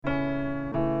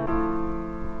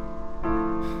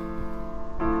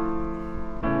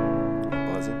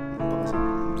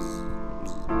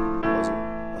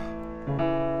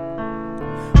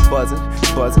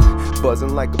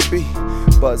buzzing like a bee.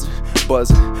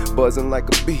 Buzzing like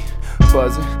a bee.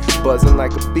 Buzzing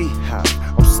like a beehive.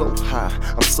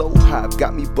 I'm so high,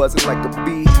 got me buzzing like a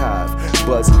beehive.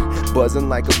 Buzzing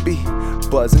like a bee.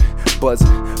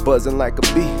 Buzzing like a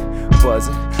bee.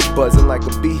 Buzzing like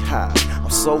a beehive. I'm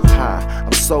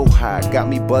so high, got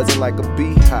me buzzing like a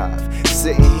beehive.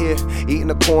 Sitting here, eating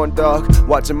a corn dog,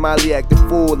 watching Miley act a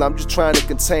fool. I'm just trying to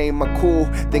contain my cool,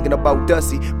 thinking about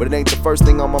Dusty, but it ain't the first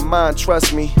thing on my mind,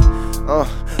 trust me.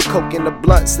 Coke in the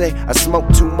blunt, say I smoke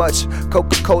too much.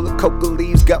 Coca-Cola, coca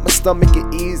leaves, got my stomach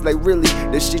at ease. Like really,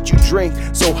 the shit you drink,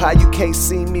 so high you can't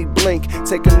see me blink.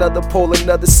 Take another pull,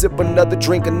 another sip, another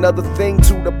drink, another thing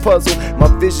to the puzzle. My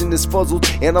vision is fuzzled,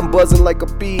 and I'm buzzing like a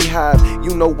beehive.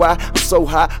 You know why? I'm so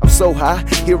high.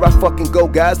 Here I fucking go,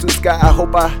 guys, to the sky. I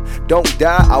hope I don't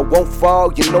die, I won't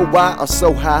fall. You know why? I'm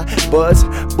so high.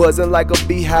 Buzzing like a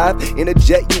beehive. In a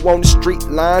jet, you on the street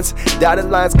lines. Dotted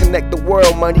lines connect the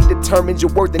world. Money determines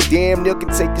your worth, and damn near can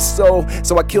take your soul.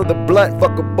 So I kill the blunt,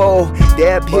 fuck a bowl.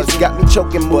 Dab hits got me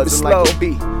choking, moving slow. Like a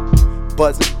bee.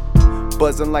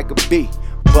 Buzzing like a bee.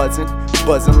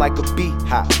 Buzzing like a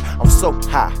beehive. I'm so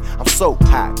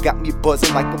high, got me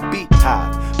buzzing like a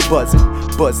beehive.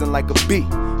 Buzzing like a bee.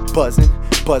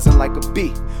 Buzzing like a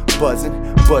bee.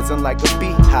 Buzzing like a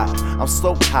beehive. I'm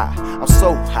so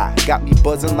high, got me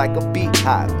buzzing like a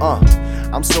beehive.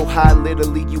 I'm so high,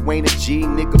 literally, you ain't a G,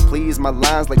 nigga, please. My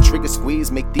lines like trigger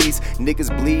squeeze, make these niggas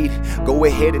bleed. Go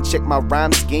ahead and check my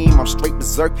rhyme scheme, I'm straight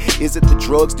berserk. Is it the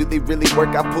drugs, do they really work?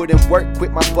 I put in work,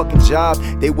 quit my fucking job,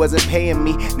 they wasn't paying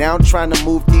me. Now I'm trying to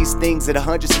move these things at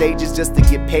 100 stages just to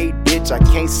get paid, bitch. I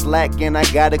can't slack and I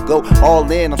gotta go all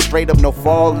in. I'm straight up, no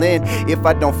fall in. If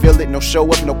I don't feel it, no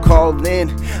show up, no call in.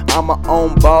 I'm my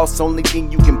own boss, only thing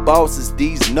you can boss is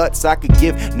these nuts. I could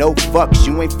give no fucks,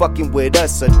 you ain't fucking with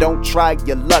us, so don't try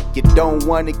your luck. You don't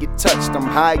wanna get touched, I'm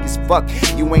high as fuck.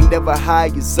 You ain't never high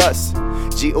as us.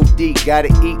 G.O.D. gotta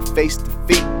eat face to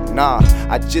feet. Nah,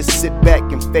 I just sit back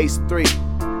and face 3.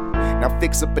 Now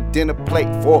fix up a dinner plate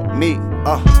for me.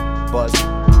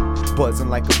 Buzzing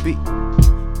like a bee.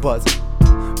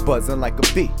 Buzzing like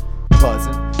a bee.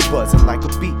 Buzzing like a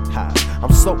beehive.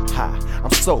 I'm so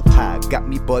high, got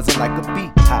me buzzing like a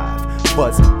beehive.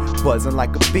 Buzzing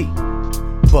like a bee.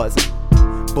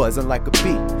 Buzzing like a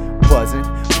bee.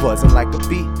 Buzzing like a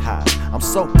beehive. I'm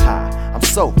so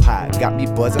high, got me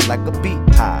buzzing like a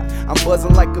beehive. I'm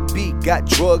buzzing like a bee, got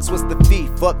drugs, what's the fee?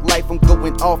 Fuck life, I'm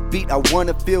going off beat, I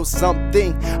wanna feel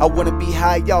something. I wanna be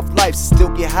high off life, still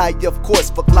get high of course.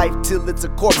 Fuck life till it's a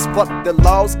corpse, fuck the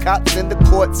laws, cops, and the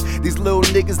courts. These little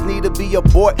niggas need to be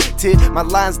aborted. My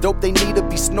lines dope, they need to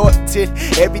be snorted.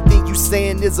 Everything you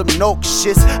saying is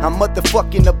obnoxious. I'm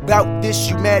motherfucking about this,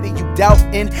 you mad and you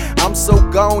doubting. I'm so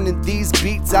gone in these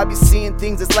beats, I be seeing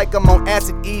things, it's like I'm on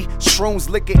acid E, shrooms,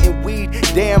 liquor, and weed.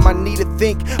 Damn, I need to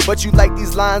think, but you like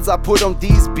these lines I put on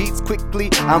these beats quickly.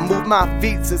 I move my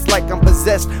feet, it's like I'm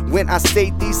possessed when I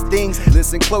say these things.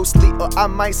 Listen closely or I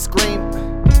might scream.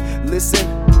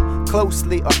 Listen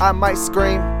closely or I might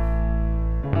scream.